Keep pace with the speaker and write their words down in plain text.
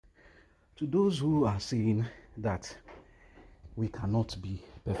To those who are saying that we cannot be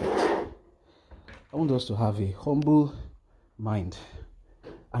perfect, I want us to have a humble mind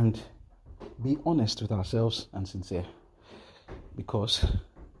and be honest with ourselves and sincere, because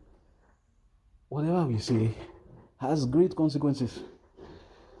whatever we say has great consequences,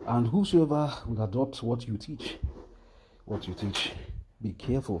 and whosoever will adopt what you teach, be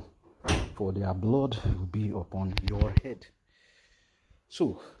careful, for their blood will be upon your head.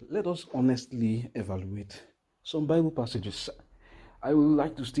 So let us honestly evaluate some Bible passages. I would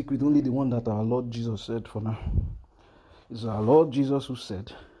like to stick with only the one that our Lord Jesus said for now. It's our Lord Jesus who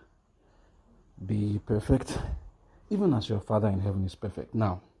said, "Be perfect, even as your Father in heaven is perfect."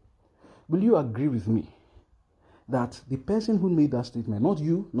 Now, will you agree with me that the person who made that statement, not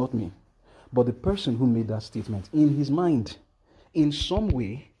you, not me, but the person who made that statement in his mind, in some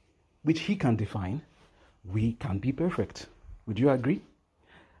way which he can define, we can be perfect? Would you agree?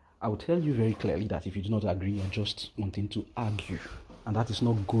 I will tell you very clearly that if you do not agree, you're just wanting to argue. And that is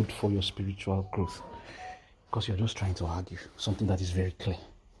not good for your spiritual growth, because you're just trying to argue something that is very clear.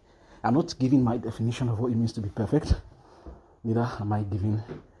 I'm not giving my definition of what it means to be perfect. Neither am I giving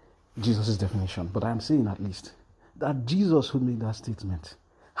Jesus' definition. But I am saying at least that Jesus, who made that statement,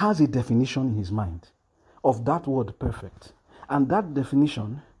 has a definition in his mind of that word perfect. And that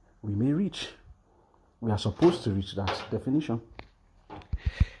definition we may reach. We are supposed to reach that definition.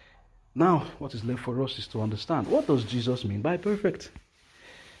 Now, what is left for us is to understand, what does Jesus mean by perfect?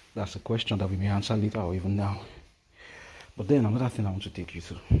 That's a question that we may answer later or even now. But then another thing I want to take you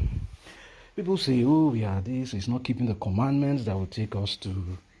through. People say, oh, we are this, it's not keeping the commandments that will take us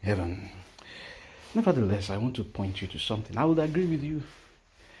to heaven. Nevertheless, I want to point you to something. I would agree with you.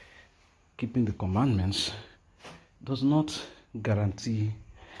 Keeping the commandments does not guarantee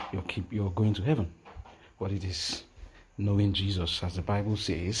you're going to heaven. What it is, knowing Jesus, as the Bible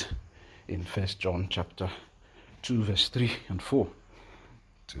says in 1 John chapter 2, verse 3 and 4.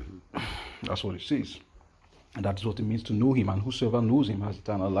 That's what it says. And that's what it means to know him, and whosoever knows him has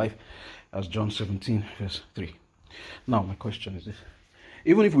eternal life, as John 17, verse 3. Now, my question is this.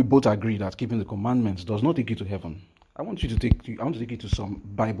 Even if we both agree that keeping the commandments does not take you to heaven, I want to take you to some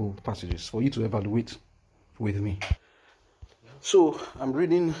Bible passages for you to evaluate with me. So, I'm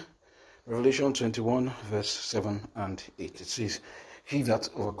reading Revelation 21, verse 7 and 8. It says, "He that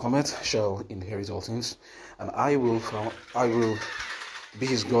overcometh shall inherit all things, and I will be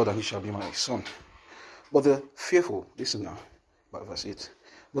his God, and he shall be my son. But the fearful," listen now, by verse 8,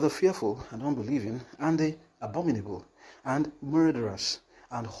 "but the fearful and unbelieving, and the abominable, and murderers,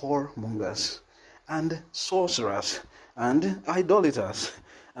 and whoremongers, and sorcerers, and idolaters,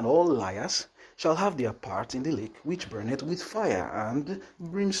 and all liars, shall have their part in the lake which burneth with fire and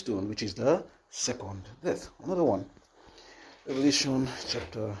brimstone, which is the second death." Another one, Revelation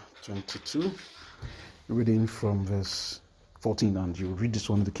chapter 22, reading from verse 14, and you read this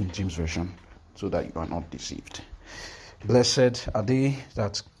one in the King James Version, so that you are not deceived. "Blessed are they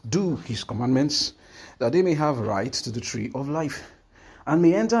that do his commandments, that they may have right to the tree of life, and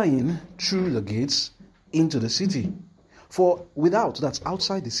may enter in through the gates into the city. For without," that's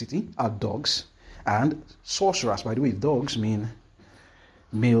outside the city, "are dogs and sorcerers." By the way, dogs mean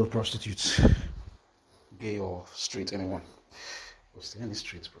male prostitutes, gay or straight, anyone. Was there any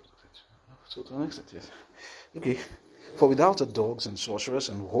straight prostitutes? So to an extent, yes. Okay. "For without are dogs and sorcerers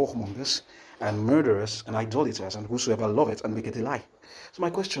and whoremongers and murderers and idolaters, and whosoever loveth and maketh a lie." So my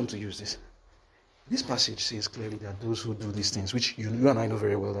question to you is this. This passage says clearly that those who do these things, which you and I know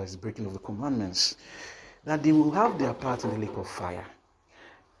very well that is the breaking of the commandments, that they will have their part in the lake of fire.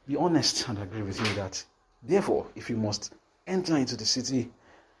 Be honest and agree with me that, therefore, if you must enter into the city,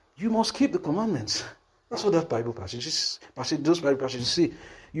 you must keep the commandments. That's what that Bible those Bible passages say.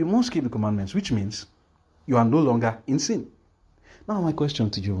 You must keep the commandments, which means you are no longer in sin. Now my question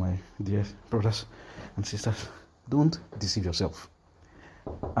to you, my dear brothers and sisters, don't deceive yourself.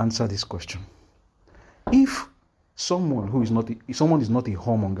 Answer this question. If someone is not a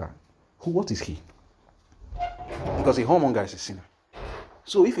whoremonger, what is he? Because a whoremonger is a sinner.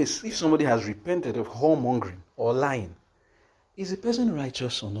 So if somebody has repented of whoremongering or lying, is the person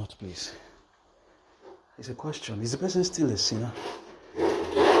righteous or not, please? It's a question. Is the person still a sinner?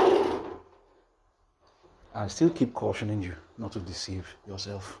 I still keep cautioning you not to deceive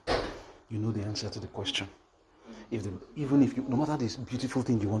yourself. You know the answer to the question. No matter this beautiful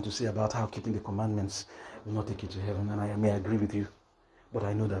thing you want to say about how keeping the commandments will not take you to heaven, and I may agree with you, but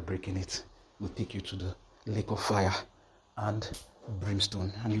I know that breaking it will take you to the lake of fire and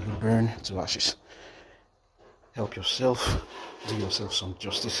brimstone, and you will burn to ashes. Help yourself, do yourself some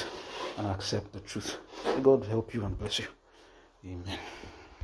justice, and accept the truth. May God help you and bless you. Amen.